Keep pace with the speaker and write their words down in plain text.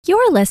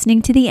You're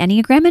listening to the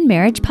Enneagram and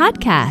Marriage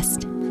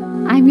podcast.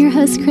 I'm your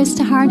host,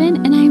 Krista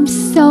Harden, and I'm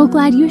so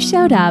glad you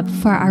showed up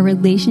for our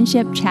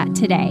relationship chat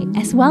today,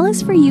 as well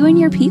as for you and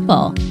your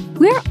people.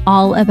 We're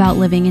all about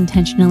living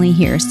intentionally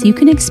here so you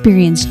can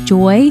experience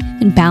joy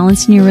and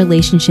balance in your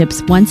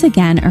relationships once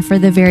again or for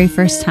the very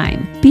first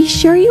time. Be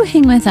sure you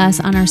hang with us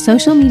on our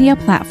social media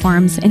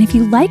platforms, and if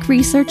you like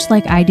research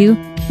like I do,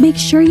 make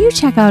sure you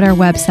check out our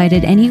website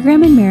at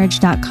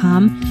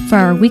enneagramandmarriage.com for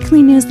our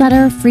weekly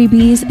newsletter,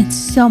 freebies, and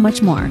so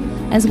much more,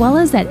 as well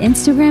as at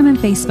Instagram and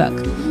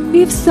Facebook. We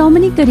have so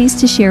many goodies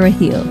to share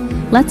with you.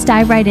 Let's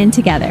dive right in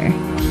together.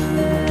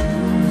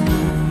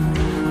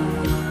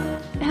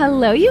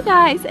 Hello, you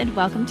guys, and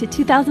welcome to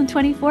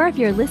 2024. If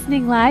you're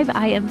listening live,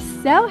 I am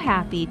so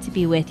happy to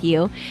be with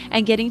you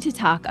and getting to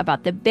talk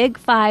about the Big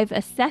Five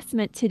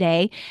assessment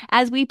today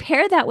as we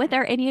pair that with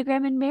our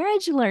Enneagram and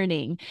marriage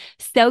learning.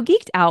 So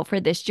geeked out for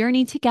this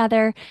journey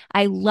together.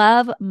 I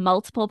love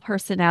multiple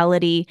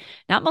personality,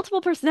 not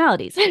multiple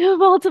personalities,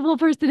 multiple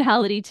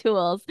personality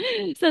tools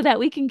so that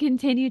we can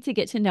continue to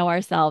get to know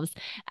ourselves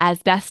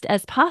as best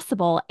as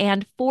possible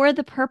and for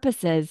the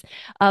purposes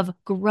of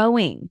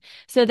growing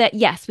so that,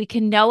 yes, we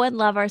can know and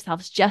love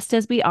ourselves just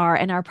as we are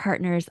and our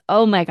partners.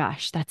 Oh my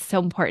gosh, that's so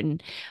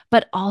important.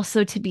 But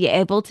also to be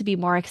able to be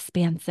more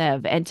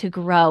expansive and to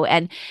grow.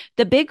 And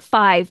the Big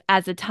Five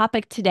as a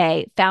topic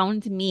today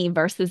found me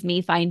versus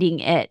me finding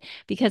it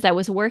because I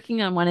was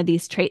working on one of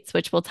these traits,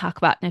 which we'll talk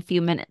about in a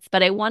few minutes.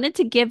 But I wanted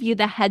to give you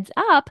the heads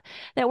up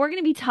that we're going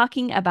to be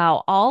talking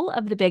about all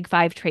of the Big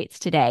Five traits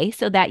today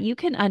so that you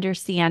can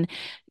understand.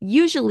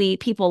 Usually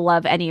people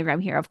love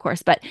Enneagram here, of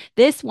course, but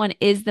this one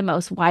is the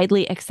most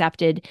widely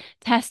accepted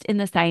test in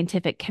the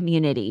scientific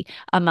community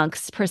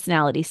amongst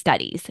personality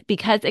studies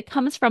because it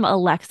comes from a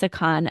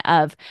lexicon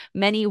of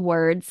many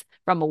words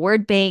from a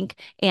word bank,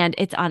 and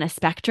it's on a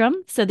spectrum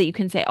so that you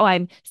can say, oh,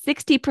 I'm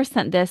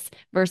 60% this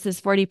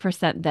versus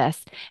 40%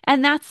 this.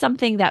 And that's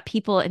something that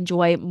people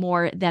enjoy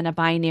more than a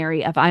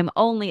binary of I'm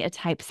only a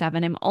type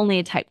 7, I'm only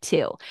a type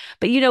 2.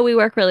 But we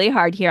work really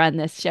hard here on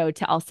this show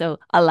to also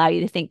allow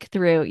you to think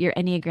through your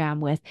Enneagram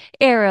with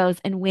arrows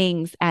and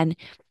wings. And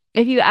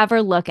if you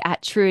ever look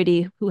at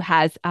Truity, who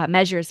has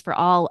measures for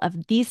all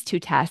of these two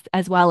tests,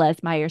 as well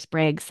as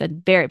Myers-Briggs, a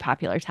very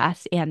popular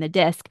test, and the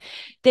DISC,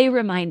 they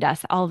remind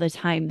us all the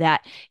time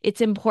that it's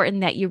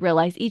important that you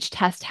realize each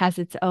test has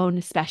its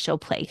own special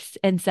place.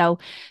 And so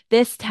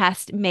this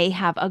test may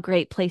have a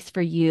great place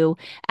for you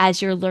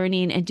as you're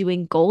learning and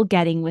doing goal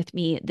getting with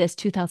me this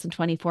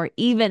 2024,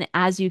 even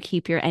as you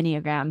keep your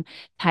Enneagram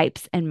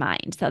types in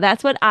mind. So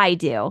that's what I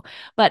do.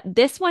 But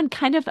this one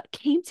kind of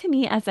came to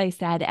me, as I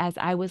said, as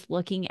I was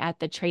looking at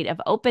the trait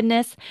of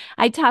openness.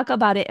 I talk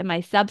about it in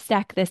my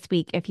Substack this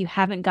week. If you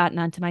haven't gotten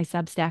onto my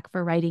Substack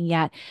for writing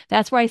yet,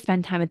 that's where I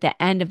spend time at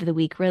the end of the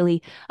week,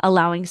 really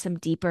allowing some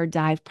deeper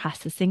dive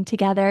processing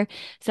together.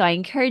 So I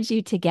encourage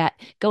you to get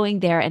going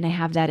there, and I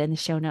have that in the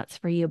show notes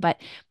for you. But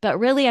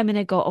really, I'm going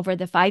to go over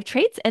the 5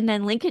 traits and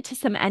then link it to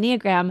some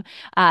Enneagram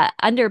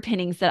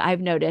underpinnings that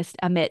I've noticed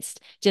amidst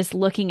just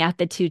looking at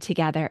the two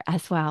together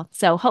as well.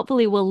 So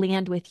hopefully we'll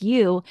land with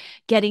you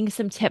getting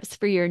some tips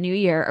for your new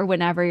year or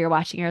whenever you're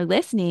watching or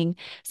listening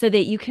so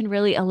that you can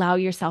really allow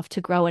yourself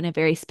to grow in a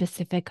very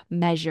specific,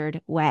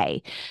 measured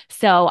way.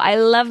 So I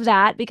love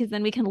that because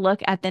then we can look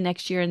at the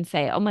next year and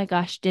say, oh my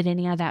gosh, did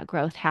any of that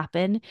growth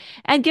happen?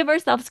 And give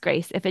ourselves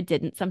grace if it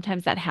didn't.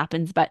 Sometimes that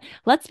happens, but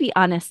let's be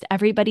honest,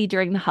 everybody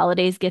during the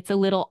holidays gets a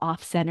little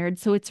off-centered.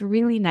 So it's a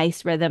really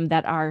nice rhythm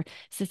that our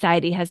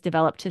society has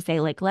developed to say,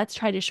 like, let's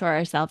try to shore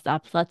ourselves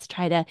up. Let's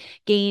try to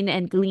gain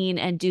and glean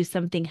and do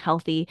something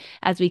healthy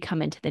as we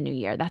come into the new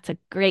year. That's a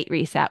great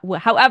reset,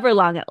 however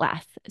long it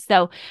lasts.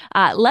 So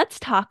let's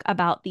talk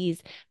about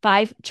these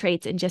 5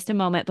 traits in just a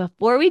moment.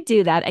 Before we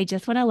do that, I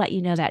just want to let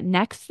you know that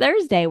next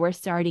Thursday, we're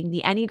starting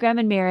the Enneagram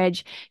and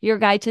Marriage, Your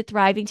Guide to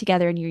Thriving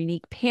Together in Your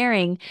Unique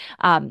Pairing,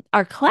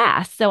 our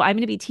class. So I'm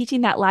going to be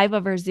teaching that live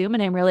over Zoom,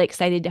 and I'm really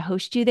excited to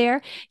host you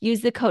there.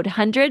 Use the code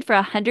 100 for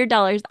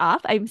 $100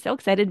 off. I'm so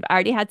excited. I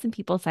already had some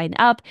people sign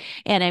up,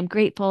 and I'm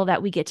grateful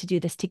that we get to do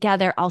this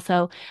together.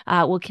 Also,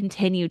 we'll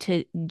continue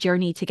to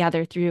journey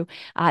together through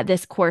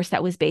this course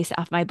that was based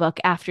off my book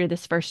after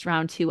this first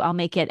round too. I'll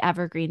make it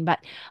evergreen, but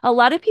a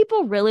lot of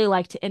people really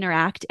like to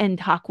interact and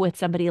talk with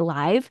somebody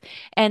live.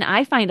 And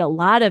I find a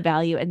lot of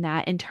value in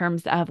that in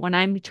terms of when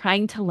I'm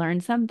trying to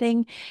learn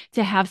something,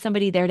 to have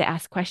somebody there to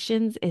ask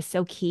questions is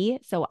so key.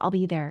 So I'll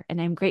be there,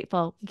 and I'm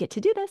grateful we get to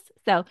do this.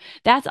 So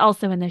that's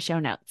also in the show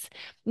notes.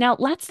 Now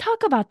let's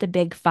talk about the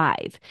Big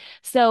Five.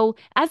 So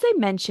as I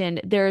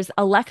mentioned, there's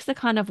a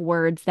lexicon of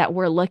words that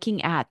we're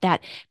looking at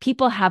that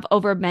people have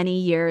over many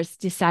years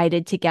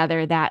decided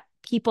together that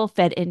people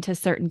fit into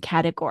certain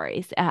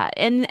categories.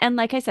 And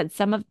like I said,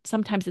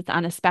 sometimes it's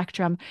on a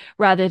spectrum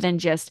rather than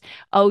just,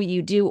 oh,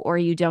 you do or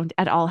you don't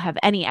at all have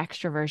any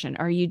extroversion,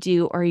 or you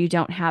do or you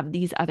don't have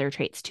these other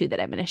traits too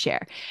that I'm going to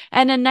share.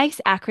 And a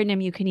nice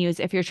acronym you can use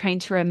if you're trying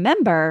to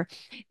remember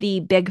the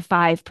Big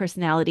Five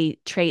personality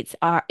traits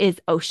is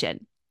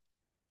OCEAN.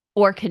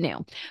 or canoe.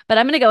 But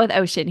I'm going to go with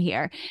ocean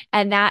here.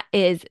 And that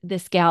is the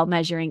scale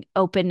measuring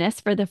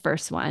openness for the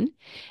first one.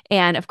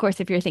 And of course,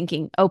 if you're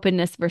thinking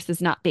openness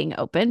versus not being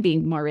open,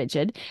 being more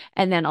rigid,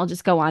 and then I'll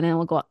just go on and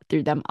we'll go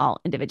through them all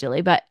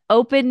individually. But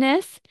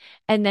openness,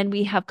 and then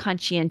we have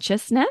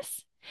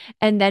conscientiousness,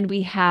 and then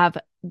we have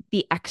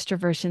the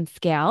extroversion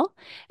scale,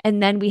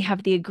 and then we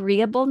have the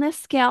agreeableness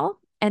scale.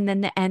 And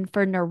then the N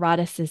for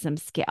neuroticism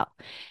scale.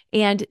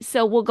 And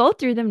so we'll go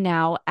through them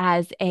now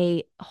as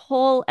a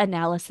whole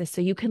analysis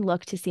so you can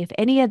look to see if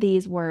any of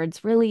these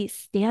words really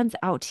stands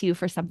out to you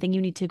for something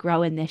you need to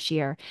grow in this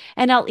year.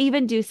 And I'll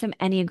even do some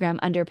Enneagram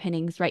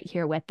underpinnings right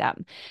here with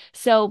them.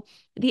 So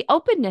the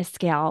openness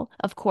scale,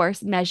 of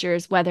course,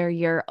 measures whether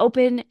you're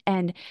open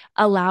and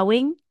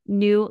allowing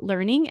new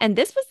learning. And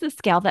this was the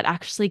scale that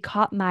actually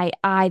caught my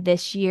eye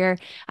this year.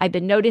 I've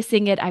been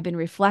noticing it. I've been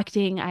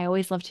reflecting. I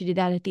always love to do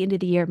that at the end of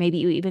the year. Maybe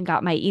you even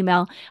got my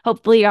email.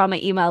 Hopefully, you're on my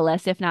email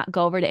list. If not,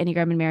 go over to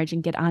Enneagram and Marriage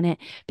and get on it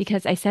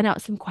because I sent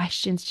out some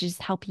questions to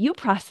just help you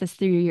process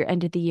through your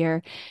end of the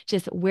year,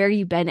 just where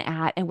you've been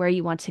at and where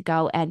you want to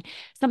go. And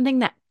something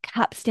that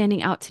kept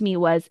standing out to me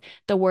was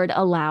the word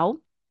allow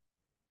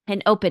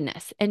and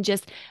openness. And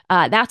just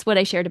that's what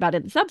I shared about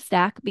in the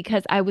Substack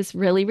because I was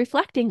really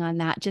reflecting on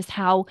that, just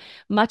how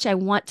much I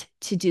want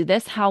to do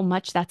this, how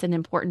much that's an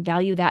important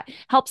value that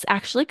helps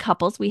actually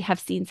couples. We have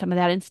seen some of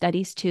that in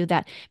studies too,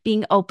 that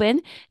being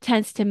open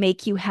tends to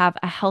make you have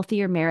a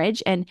healthier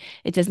marriage. And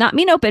it does not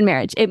mean open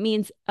marriage, it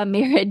means a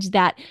marriage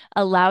that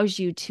allows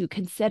you to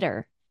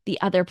consider the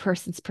other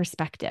person's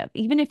perspective,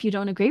 even if you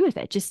don't agree with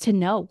it, just to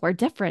know we're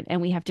different and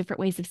we have different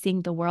ways of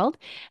seeing the world.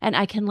 And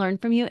I can learn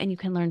from you and you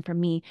can learn from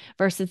me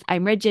versus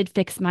I'm rigid,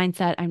 fixed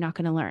mindset. I'm not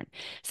going to learn.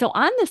 So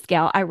on the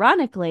scale,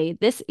 ironically,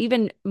 this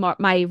even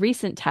my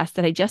recent test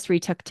that I just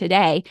retook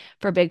today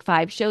for Big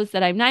Five shows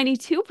that I'm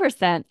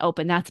 92%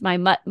 open. That's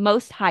my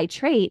most high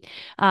trait.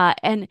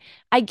 And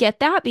I get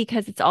that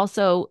because it's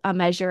also a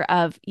measure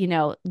of,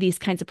 these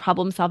kinds of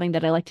problem solving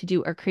that I like to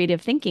do or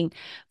creative thinking.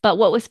 But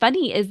what was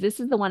funny is this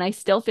is the one I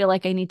still feel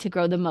like I need to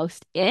grow the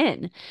most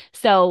in.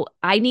 So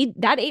I need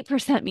that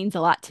 8% means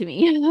a lot to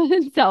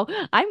me. So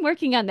I'm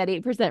working on that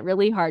 8%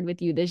 really hard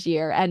with you this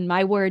year. And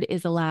my word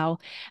is allow.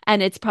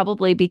 And it's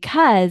probably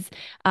because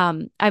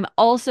I'm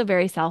also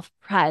very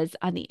self-pres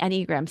on the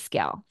Enneagram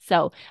scale.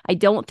 So I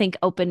don't think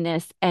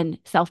openness and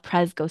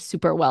self-pres go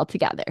super well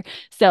together.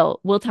 So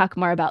we'll talk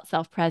more about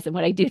self-pres and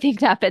what I do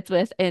think that fits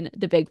with in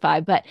the Big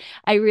Five. But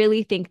I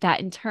really think that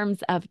in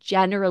terms of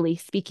generally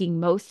speaking,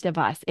 most of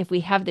us, if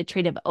we have the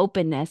trait of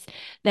openness,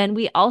 then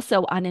we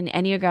also on an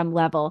Enneagram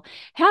level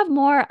have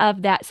more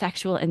of that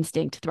sexual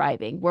instinct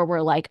thriving where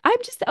we're like, I'm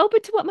just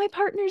open to what my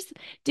partner's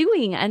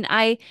doing. And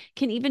I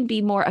can even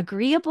be more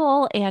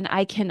agreeable and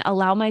I can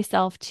allow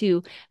myself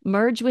to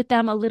merge with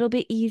them a little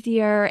bit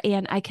easier.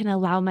 And I can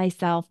allow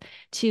myself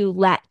to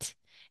let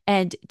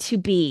and to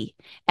be.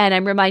 And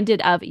I'm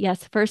reminded of,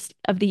 yes, first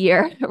of the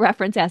year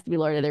reference has to be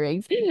Lord of the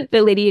Rings,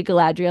 the Lady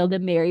Galadriel, the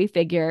Mary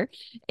figure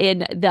in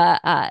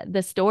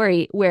the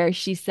story where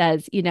she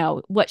says,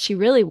 what she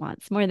really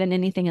wants more than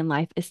anything in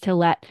life is to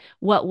let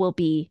what will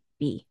be.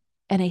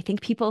 And I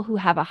think people who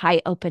have a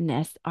high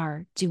openness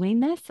are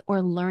doing this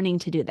or learning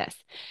to do this.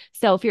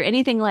 So if you're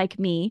anything like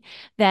me,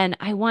 then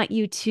I want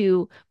you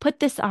to put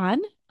this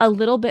on a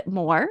little bit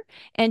more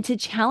and to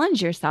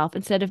challenge yourself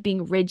instead of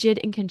being rigid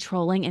and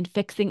controlling and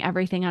fixing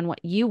everything on what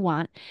you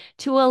want,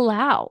 to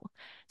allow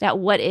that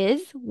what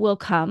is will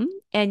come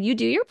and you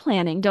do your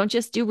planning. Don't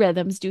just do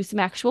rhythms, do some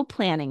actual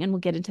planning. And we'll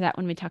get into that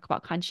when we talk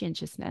about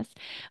conscientiousness.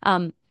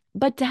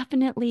 But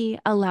definitely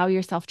allow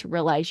yourself to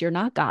realize you're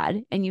not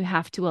God and you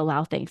have to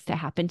allow things to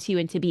happen to you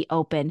and to be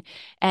open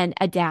and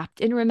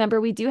adapt. And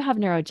remember, we do have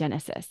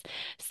neurogenesis.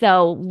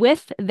 So,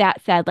 with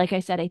that said, like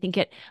I said, I think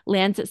it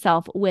lands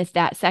itself with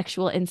that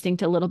sexual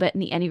instinct a little bit in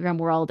the Enneagram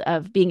world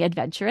of being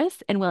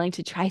adventurous and willing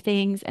to try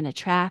things and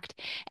attract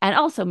and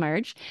also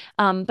merge.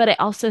 But I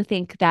also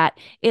think that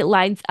it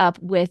lines up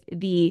with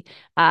the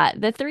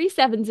 3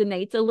 7s and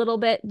 8s a little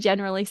bit,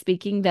 generally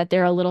speaking, that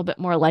they're a little bit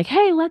more like,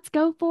 hey, let's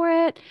go for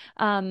it.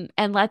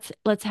 And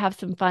let's have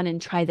some fun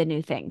and try the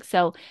new thing.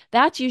 So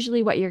that's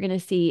usually what you're going to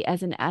see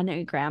as an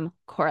Enneagram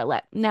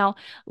correlate. Now,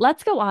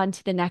 let's go on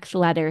to the next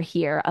letter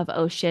here of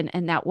ocean,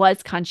 and that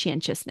was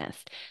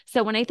conscientiousness.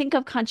 So when I think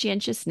of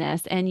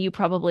conscientiousness, and you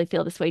probably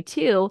feel this way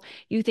too,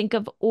 you think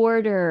of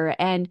order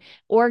and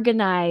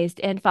organized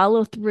and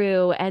follow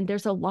through. And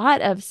there's a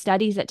lot of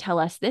studies that tell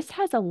us this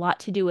has a lot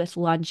to do with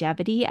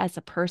longevity as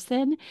a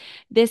person.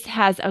 This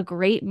has a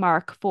great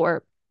mark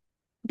for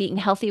being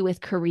healthy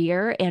with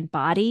career and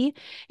body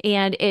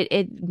and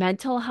it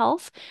mental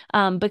health,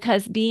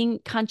 because being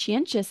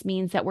conscientious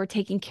means that we're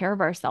taking care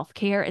of our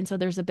self-care. And so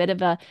there's a bit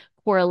of a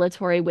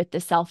correlatory with the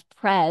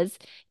self-pres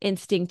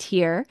instinct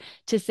here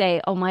to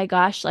say, oh my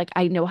gosh, like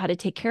I know how to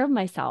take care of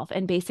myself,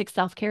 and basic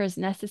self-care is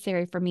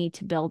necessary for me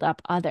to build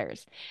up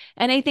others.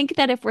 And I think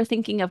that if we're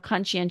thinking of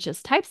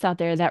conscientious types out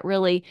there that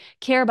really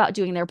care about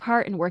doing their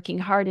part and working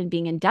hard and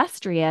being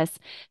industrious,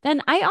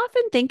 then I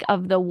often think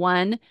of the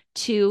 1,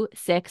 2,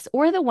 6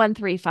 or the 1,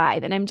 3,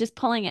 5. And I'm just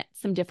pulling at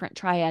some different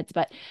triads,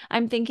 but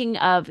I'm thinking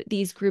of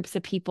these groups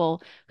of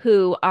people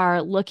who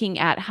are looking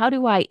at how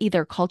do I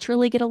either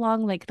culturally get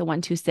along, like the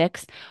 1, 2,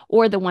 6,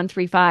 or the 1,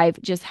 3,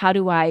 5, just how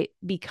do I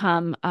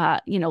become,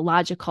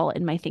 logical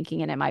in my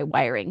thinking and in my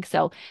wiring.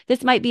 So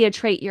this might be a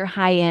trait you're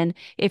high in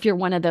if you're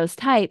one of those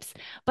types,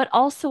 but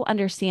also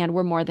understand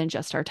we're more than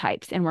just our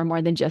types and we're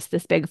more than just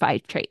this big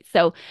five trait.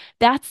 So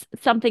that's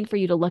something for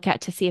you to look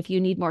at to see if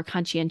you need more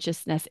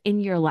conscientiousness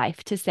in your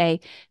life to say,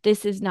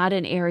 this is not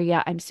an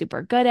area I'm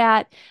super good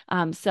at.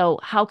 So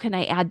how can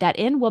I add that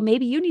in? Well,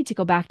 maybe you need to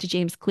go back to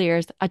James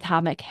Clear's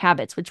Atomic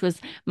Habits, which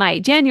was my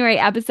January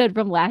episode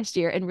from last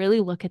year, and really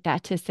look at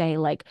that to say,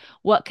 like,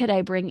 what could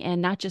I bring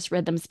in, not just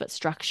rhythms, but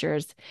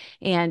structures,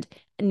 and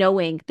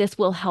knowing this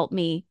will help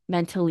me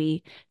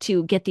mentally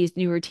to get these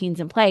new routines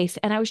in place.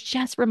 And I was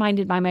just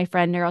reminded by my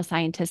friend,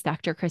 neuroscientist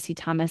Dr. Chrissy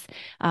Thomas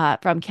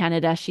from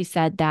Canada. She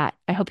said that,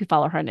 I hope you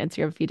follow her on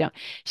Instagram if you don't.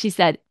 She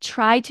said,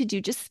 try to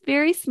do just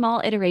very small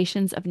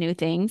iterations of new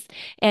things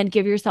and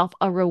give yourself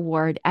a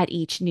reward at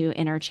each new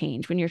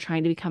interchange when you're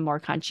trying to become more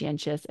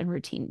conscientious and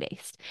routine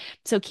based.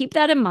 So keep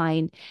that in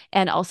mind.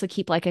 And also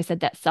keep, like I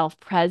said, that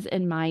self-pres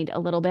in mind a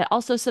little bit.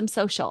 Also some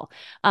social.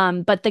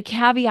 But the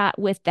caveat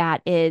with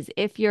that is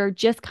if you're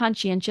just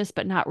conscientious,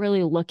 but not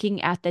really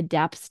looking at the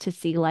depths to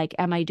see, like,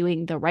 am I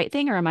doing the right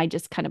thing or am I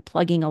just kind of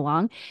plugging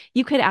along?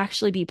 You could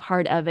actually be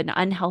part of an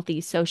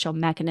unhealthy social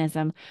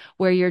mechanism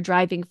where you're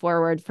driving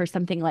forward for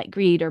something like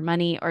greed or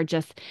money or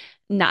just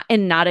not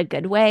a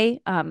good way.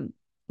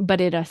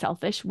 But in a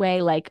selfish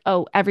way, like,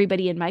 oh,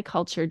 everybody in my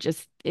culture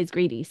just is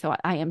greedy, so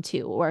I am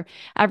too. Or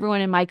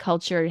everyone in my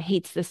culture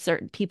hates this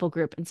certain people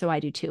group, and so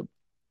I do too.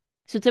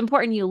 So it's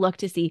important you look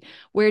to see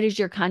where does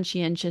your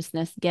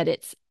conscientiousness get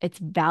its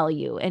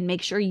value, and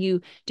make sure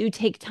you do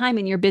take time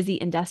in your busy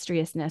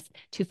industriousness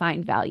to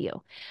find value.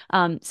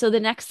 So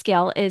the next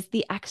scale is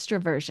the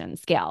extroversion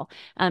scale.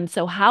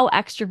 So how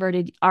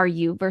extroverted are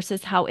you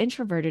versus how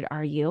introverted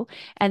are you?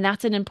 And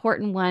that's an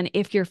important one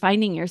if you're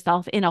finding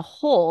yourself in a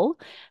hole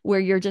where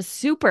you're just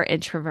super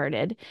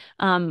introverted.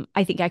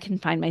 I think I can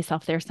find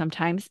myself there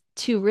sometimes,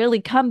 to really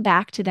come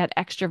back to that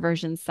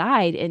extroversion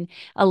side and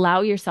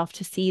allow yourself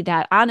to see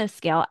that on a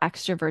scale,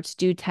 extroverts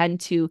do tend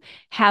to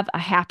have a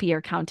happier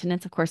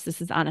countenance. Of course,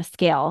 this is on a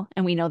scale,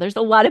 and we know there's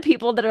a lot of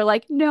people that are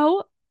like,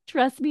 no,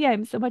 trust me,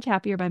 I'm so much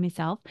happier by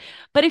myself.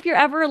 But if you're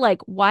ever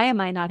like, why am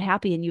I not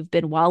happy? And you've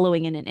been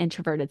wallowing in an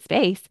introverted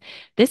space,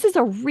 this is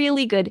a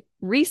really good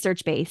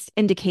research-based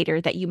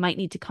indicator that you might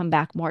need to come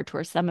back more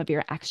towards some of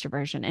your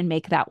extroversion and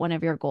make that one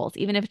of your goals,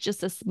 even if it's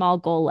just a small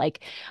goal,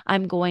 like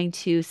I'm going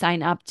to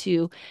sign up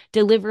to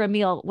deliver a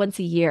meal once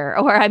a year,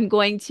 or I'm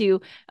going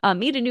to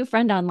meet a new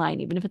friend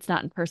online, even if it's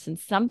not in person,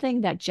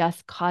 something that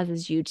just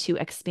causes you to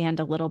expand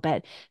a little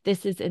bit.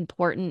 This is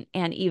important.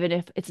 And even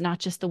if it's not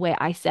just the way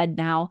I said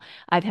now,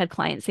 I've had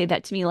clients say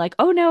that to me, like,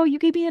 oh no, you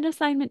gave me an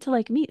assignment to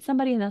like meet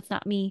somebody and that's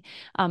not me.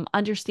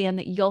 Understand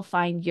that you'll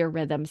find your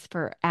rhythms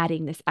for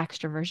adding this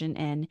extroversion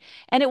in,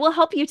 and it will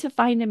help you to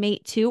find a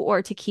mate too,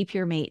 or to keep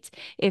your mate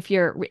if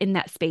you're in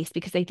that space,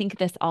 because I think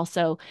this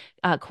also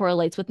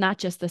correlates with not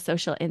just the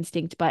social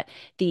instinct, but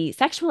the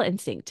sexual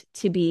instinct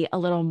to be a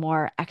little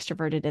more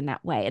extroverted in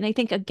that way. And I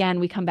think, again,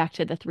 we come back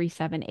to the 3,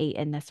 7, 8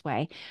 in this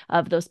way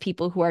of those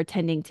people who are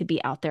tending to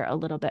be out there a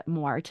little bit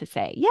more to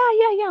say,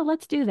 yeah,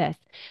 let's do this.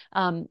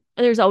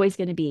 There's always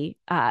going to be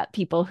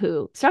people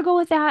who struggle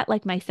with that,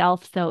 like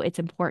myself. So it's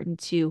important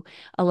to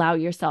allow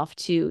yourself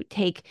to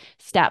take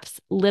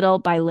steps little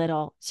by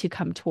little to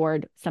come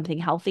toward something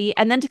healthy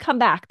and then to come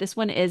back. This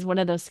one is one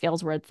of those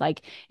skills where it's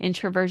like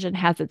introversion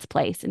has its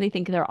place. And I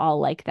think they're all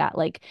like that.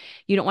 Like,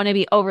 you don't want to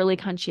be overly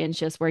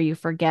conscientious where you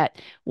forget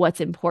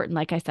what's important,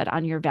 like I said,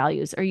 on your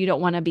values, or you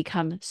don't want to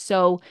become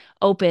so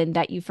open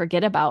that you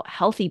forget about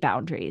healthy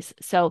boundaries.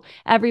 So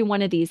every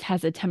one of these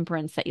has a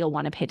temperance that you'll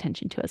want to pay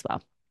attention to as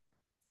well.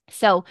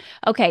 So,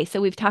 okay,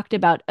 so we've talked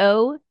about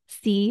O,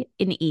 C,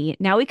 and E.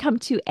 Now we come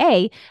to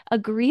A,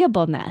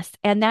 agreeableness.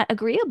 And that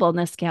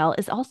agreeableness scale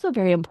is also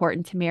very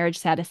important to marriage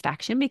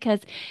satisfaction, because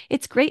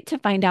it's great to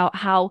find out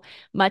how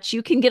much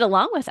you can get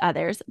along with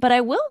others. But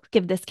I will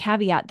give this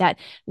caveat that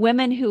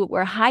women who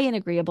were high in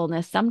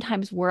agreeableness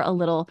sometimes were a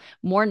little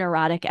more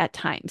neurotic at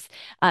times.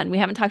 And we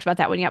haven't talked about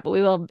that one yet, but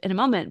we will in a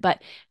moment.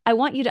 But I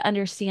want you to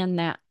understand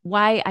that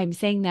why I'm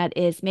saying that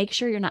is make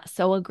sure you're not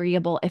so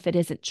agreeable if it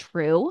isn't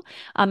true.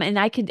 And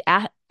I could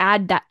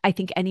add that, I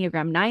think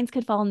Enneagram nines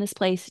could fall in this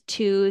place,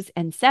 twos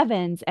and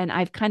sevens. And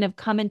I've kind of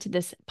come into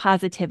this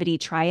positivity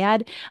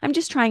triad. I'm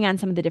just trying on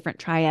some of the different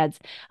triads.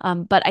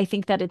 But I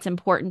think that it's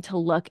important to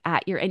look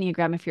at your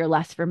Enneagram if you're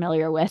less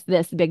familiar with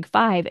this big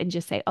five and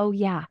just say, oh,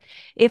 yeah,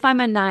 if I'm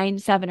a nine,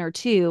 seven, or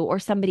two, or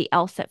somebody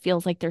else that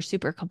feels like they're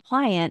super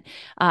compliant,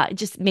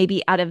 just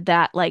maybe out of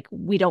that, like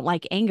we don't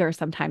like anger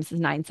sometimes as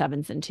nine,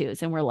 sevens, and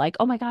twos. And we're like,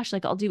 oh my gosh,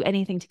 like I'll do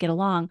anything to get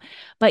along.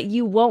 But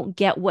you won't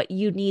get what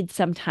you need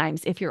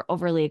sometimes if you're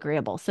overly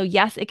agreeable. So,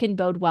 yes, it can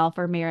bode well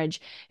for marriage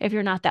if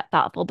you're not that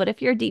thoughtful. But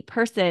if you're a deep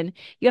person,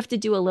 you have to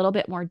do a little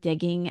bit more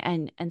digging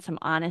and some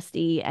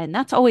honesty. And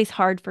that's always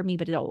hard for me,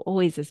 but it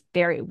always is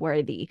very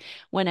worthy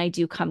when I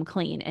do come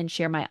clean and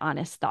share my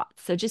honest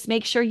thoughts. So just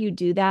make sure you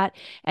do that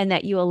and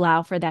that you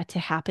allow for that to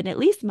happen at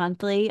least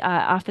monthly.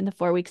 Often the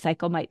 4 week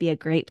cycle might be a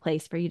great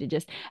place for you to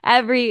just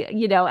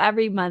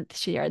every month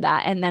share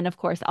that. And then, of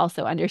course,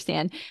 also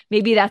understand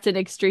maybe that's an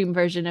extreme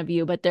version of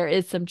you, but there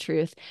is some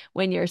truth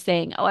when you're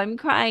saying, oh, I'm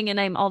crying and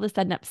I'm all of a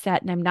sudden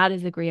upset and I'm not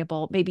as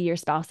agreeable. Maybe your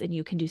spouse and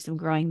you can do some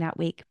growing that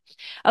week.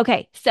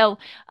 Okay, so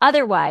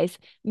otherwise,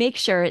 make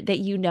sure that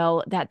you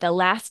know that the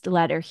last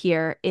letter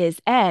here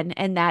is N,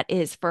 and that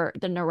is for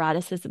the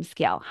neuroticism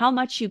scale. How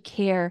much you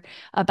care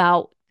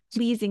about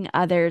pleasing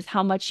others,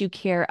 how much you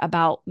care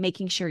about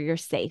making sure you're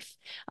safe.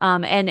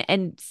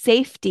 And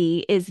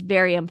safety is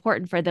very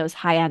important for those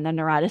high on the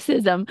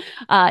neuroticism.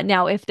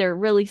 Now, if they're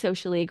really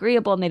socially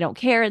agreeable and they don't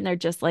care and they're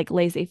just like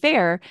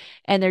laissez-faire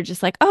and they're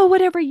just like, oh,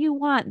 whatever you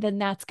want, then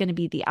that's going to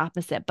be the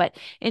opposite. But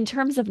in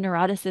terms of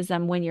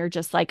neuroticism, when you're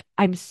just like,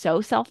 I'm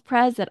so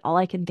self-pres that all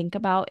I can think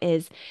about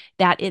is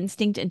that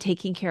instinct and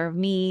taking care of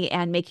me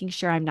and making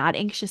sure I'm not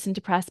anxious and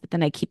depressed, but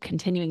then I keep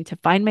continuing to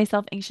find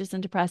myself anxious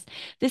and depressed.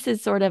 This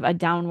is sort of a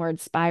downward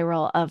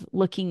spiral of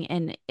looking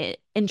in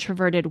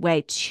introverted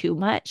way too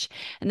much.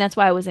 And that's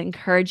why I was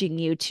encouraging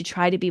you to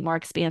try to be more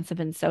expansive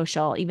and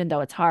social, even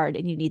though it's hard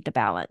and you need the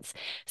balance.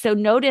 So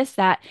notice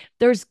that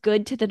there's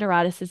good to the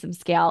neuroticism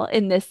scale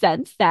in this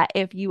sense that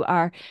if you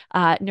are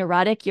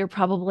neurotic, you're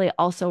probably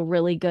also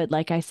really good,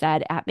 like I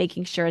said, at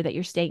making sure that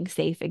you're staying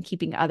safe and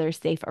keeping others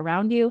safe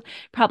around you.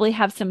 Probably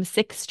have some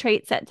six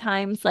traits at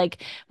times,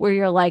 like where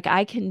you're like,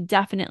 I can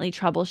definitely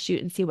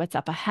troubleshoot and see what's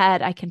up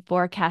ahead. I can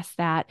forecast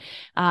that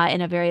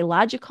in a very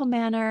logical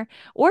manner,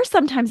 or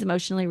sometimes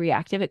emotionally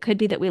reactive. It could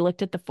be that we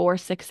looked at the 4,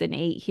 6, and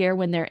 8 here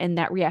when they're in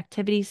that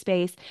reactivity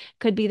space.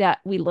 Could be that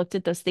we looked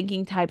at those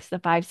thinking types, the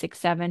 5, 6,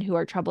 7, who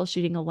are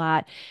troubleshooting a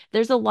lot.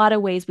 There's a lot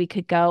of ways we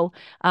could go.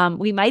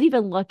 We might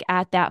even look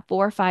at that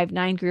 4, 5,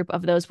 9 group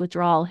of those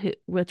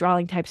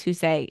withdrawing types who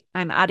say,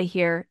 I'm out of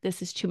here.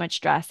 This is too much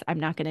stress. I'm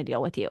not going to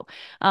deal with you.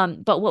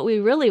 But what we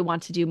really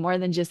want to do more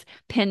than just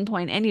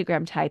pinpoint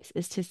Enneagram types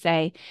is to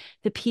say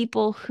the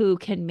people who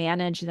can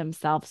manage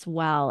themselves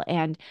well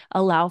and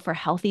allow for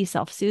healthy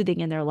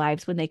self-soothing in their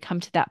lives when they come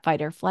to that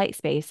fight or flight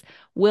space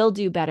will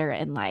do better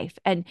in life.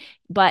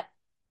 But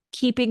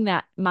keeping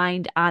that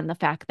mind on the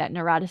fact that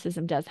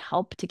neuroticism does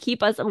help to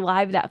keep us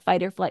alive, that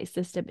fight or flight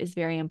system is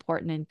very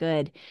important and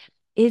good,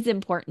 is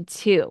important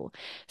too.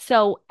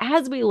 So,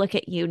 as we look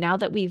at you, now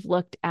that we've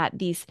looked at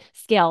these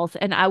scales,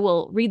 and I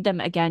will read them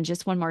again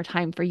just one more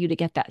time for you to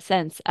get that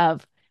sense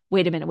of,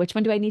 wait a minute, which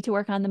one do I need to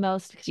work on the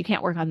most? Because you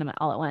can't work on them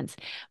all at once.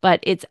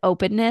 But it's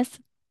openness,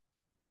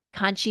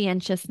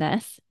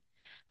 conscientiousness,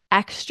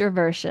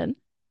 extroversion,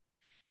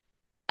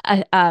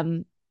 uh,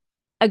 um,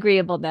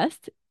 agreeableness,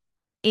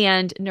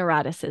 and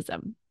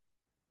neuroticism.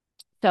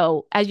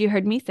 So, as you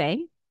heard me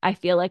say, I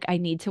feel like I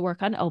need to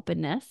work on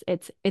openness.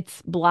 It's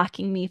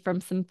blocking me from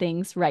some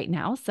things right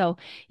now. So,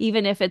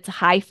 even if it's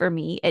high for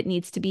me, it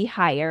needs to be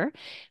higher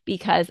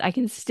because I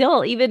can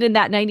still, even in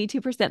that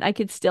 92%, I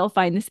could still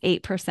find this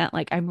 8%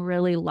 like I'm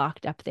really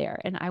locked up there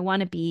and I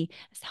want to be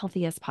as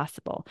healthy as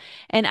possible.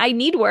 And I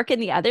need work in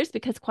the others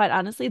because quite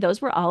honestly,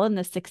 those were all in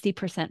the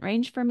 60%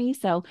 range for me.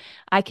 So,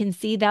 I can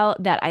see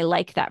that I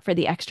like that for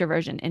the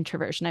extroversion,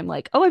 introversion. I'm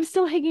like, oh, I'm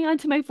still hanging on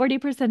to my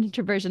 40%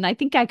 introversion. I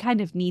think I kind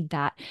of need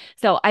that.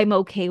 So I'm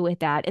okay with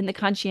that. And the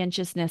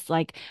conscientiousness,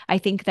 like, I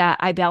think that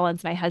I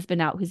balance my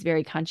husband out, who's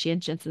very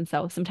conscientious. And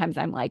so sometimes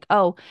I'm like,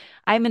 oh,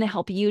 I'm going to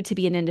help you to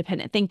be an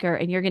independent thinker,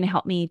 and you're going to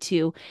help me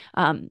to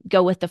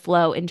go with the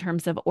flow in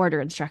terms of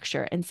order and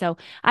structure. And so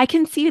I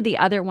can see the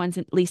other ones,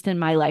 at least in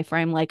my life, where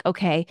I'm like,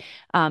 okay,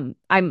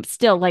 I'm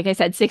still, like I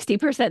said,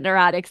 60%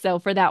 neurotic. So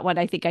for that one,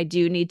 I think I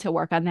do need to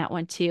work on that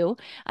one too.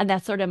 And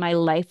that's sort of my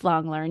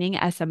lifelong learning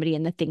as somebody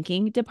in the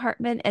thinking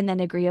department. And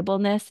then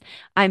agreeableness,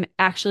 I'm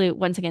actually,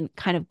 once again,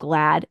 kind of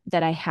glad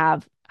that I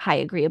have high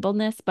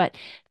agreeableness, but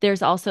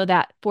there's also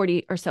that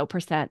 40 or so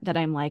percent that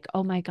I'm like,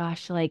 oh my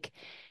gosh, like,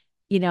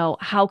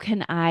 how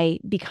can I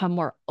become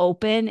more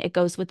open? It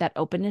goes with that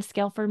openness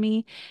scale for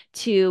me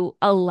to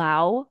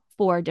allow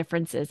for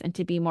differences and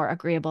to be more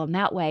agreeable in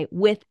that way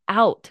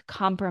without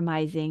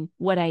compromising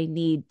what I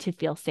need to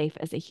feel safe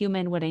as a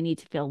human, what I need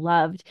to feel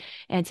loved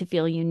and to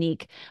feel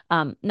unique.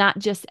 Not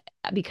just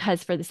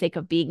because for the sake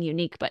of being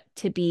unique, but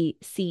to be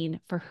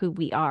seen for who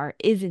we are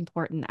is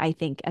important, I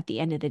think, at the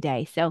end of the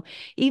day. So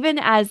even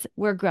as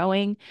we're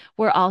growing,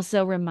 we're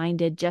also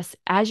reminded, just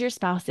as your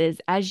spouse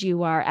is, as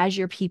you are, as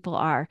your people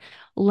are,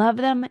 love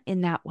them in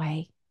that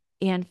way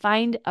and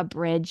find a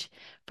bridge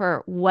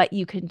for what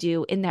you can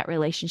do in that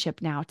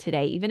relationship now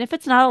today. Even if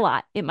it's not a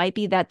lot, it might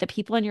be that the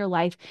people in your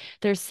life,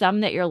 there's some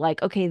that you're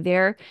like, okay,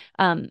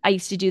 I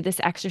used to do this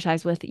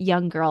exercise with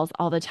young girls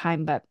all the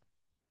time,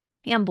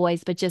 and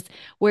boys, but just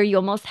where you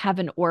almost have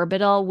an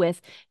orbital with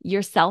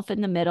yourself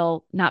in the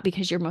middle, not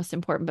because you're most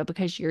important, but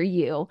because you're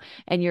you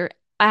and you're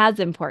as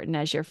important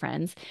as your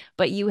friends,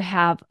 but you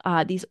have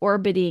these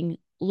orbiting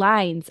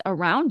lines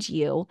around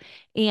you.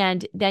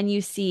 And then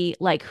you see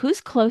like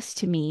who's close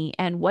to me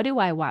and what do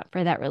I want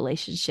for that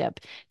relationship?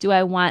 Do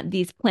I want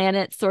these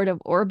planets sort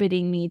of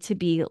orbiting me to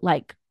be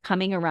like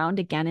coming around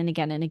again and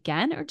again and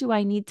again? Or do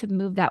I need to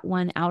move that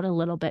one out a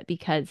little bit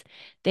because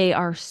they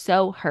are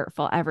so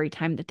hurtful every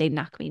time that they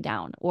knock me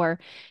down? Or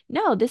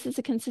no, this is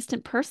a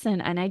consistent person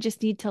and I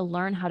just need to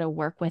learn how to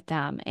work with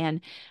them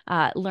and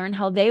learn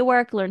how they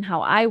work, learn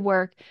how I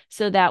work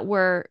so that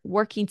we're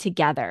working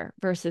together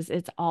versus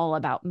it's all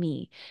about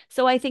me.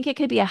 So I think it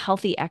could be a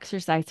healthy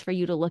exercise for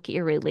you to look at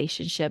your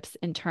relationships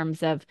in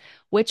terms of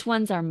which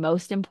ones are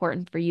most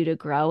important for you to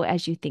grow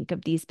as you think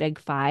of these big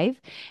five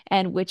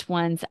and which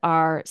ones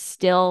are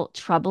still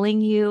troubling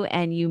you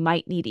and you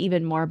might need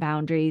even more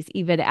boundaries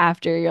even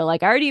after you're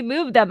like, I already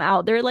moved them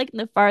out. They're like in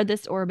the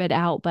farthest orbit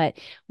out, but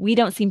we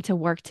don't seem to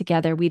work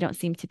together. We don't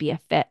seem to be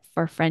a fit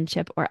for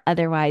friendship or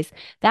otherwise.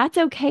 That's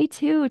okay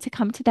too, to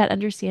come to that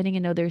understanding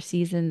and know there's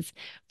seasons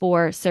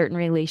for certain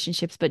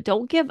relationships, but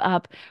don't give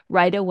up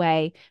right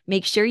away.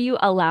 Make sure you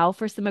allow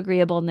for some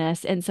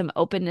agreeableness and some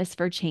openness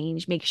for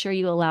change. Make sure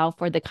you allow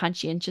for the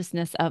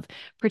conscientiousness of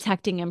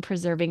protecting and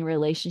preserving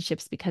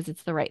relationships because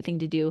it's the right thing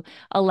to do.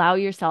 Allow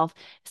yourself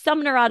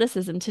some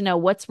neuroticism to know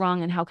what's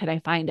wrong and how could I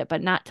find it,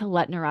 but not to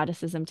let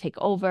neuroticism take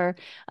over.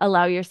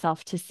 Allow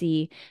yourself to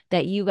see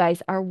that you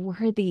guys are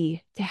worthy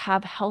to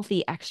have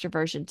healthy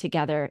extroversion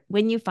together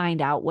when you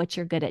find out what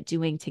you're good at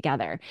doing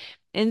together.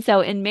 And so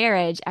in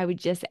marriage, I would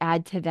just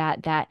add to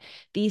that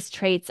these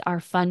traits are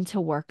fun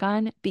to work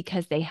on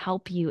because they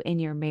help you in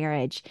your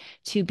marriage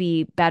to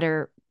be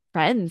better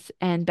friends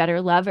and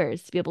better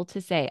lovers, to be able to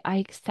say, I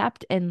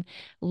accept and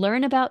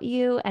learn about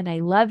you and I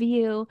love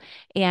you.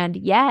 And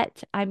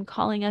yet I'm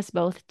calling us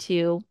both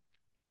to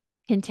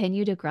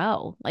continue to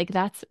grow. Like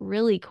that's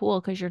really cool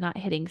because you're not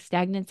hitting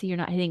stagnancy, you're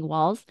not hitting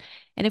walls.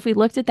 And if we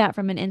looked at that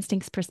from an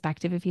instincts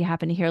perspective, if you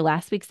happen to hear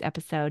last week's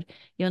episode,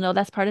 you'll know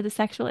that's part of the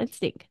sexual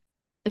instinct.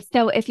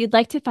 So, if you'd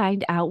like to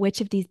find out which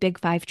of these big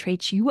five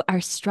traits you are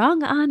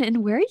strong on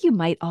and where you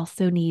might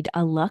also need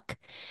a look,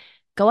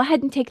 go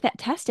ahead and take that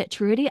test at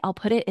Truity. I'll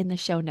put it in the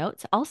show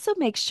notes. Also,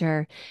 make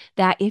sure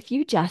that if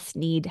you just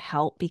need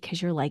help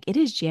because you're like, it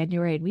is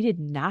January and we did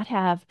not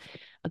have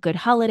a good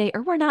holiday,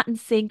 or we're not in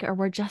sync, or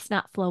we're just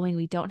not flowing,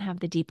 we don't have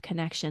the deep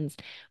connections,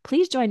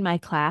 please join my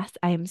class.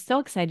 I am so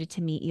excited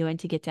to meet you and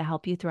to get to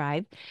help you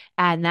thrive.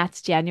 And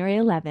that's January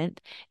 11th.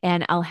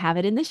 And I'll have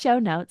it in the show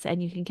notes,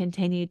 and you can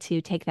continue to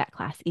take that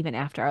class even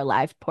after our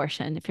live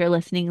portion if you're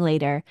listening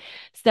later.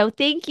 So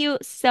thank you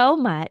so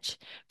much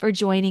for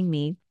joining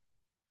me.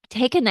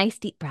 Take a nice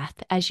deep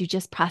breath as you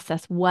just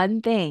process one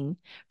thing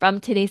from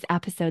today's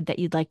episode that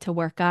you'd like to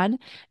work on.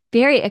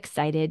 Very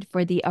excited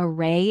for the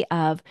array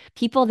of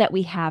people that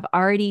we have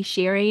already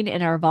sharing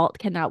in our vault.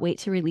 Cannot wait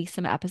to release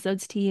some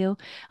episodes to you.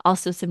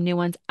 Also, some new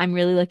ones I'm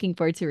really looking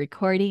forward to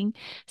recording.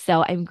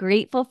 So I'm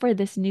grateful for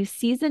this new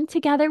season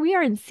together. We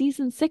are in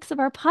season 6 of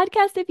our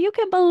podcast. If you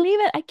can believe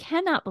it, I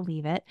cannot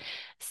believe it.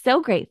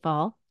 So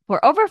grateful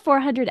for over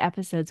 400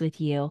 episodes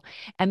with you.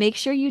 And make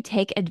sure you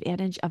take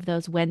advantage of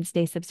those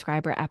Wednesday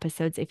subscriber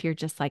episodes if you're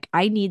just like,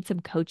 I need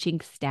some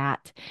coaching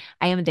stat.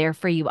 I am there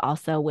for you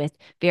also with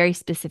very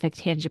specific,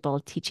 tangible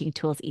teaching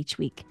tools each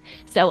week.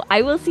 So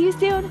I will see you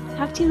soon.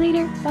 Talk to you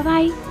later.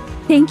 Bye-bye.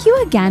 Thank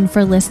you again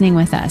for listening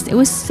with us. It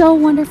was so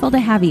wonderful to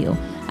have you.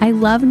 I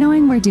love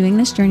knowing we're doing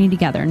this journey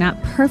together,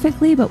 not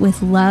perfectly, but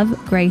with love,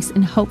 grace,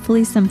 and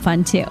hopefully some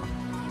fun too.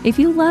 If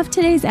you loved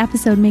today's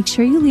episode, make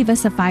sure you leave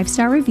us a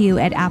 5-star review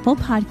at Apple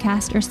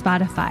Podcast or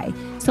Spotify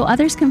so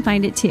others can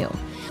find it too.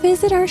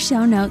 Visit our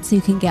show notes so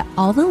you can get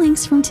all the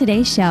links from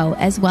today's show,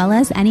 as well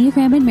as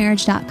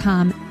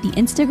EnneagramandMarriage.com, the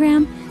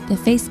Instagram, the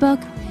Facebook,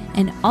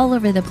 and all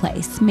over the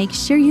place. Make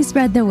sure you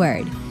spread the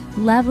word.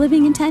 Love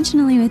living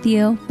intentionally with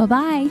you.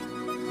 Bye-bye.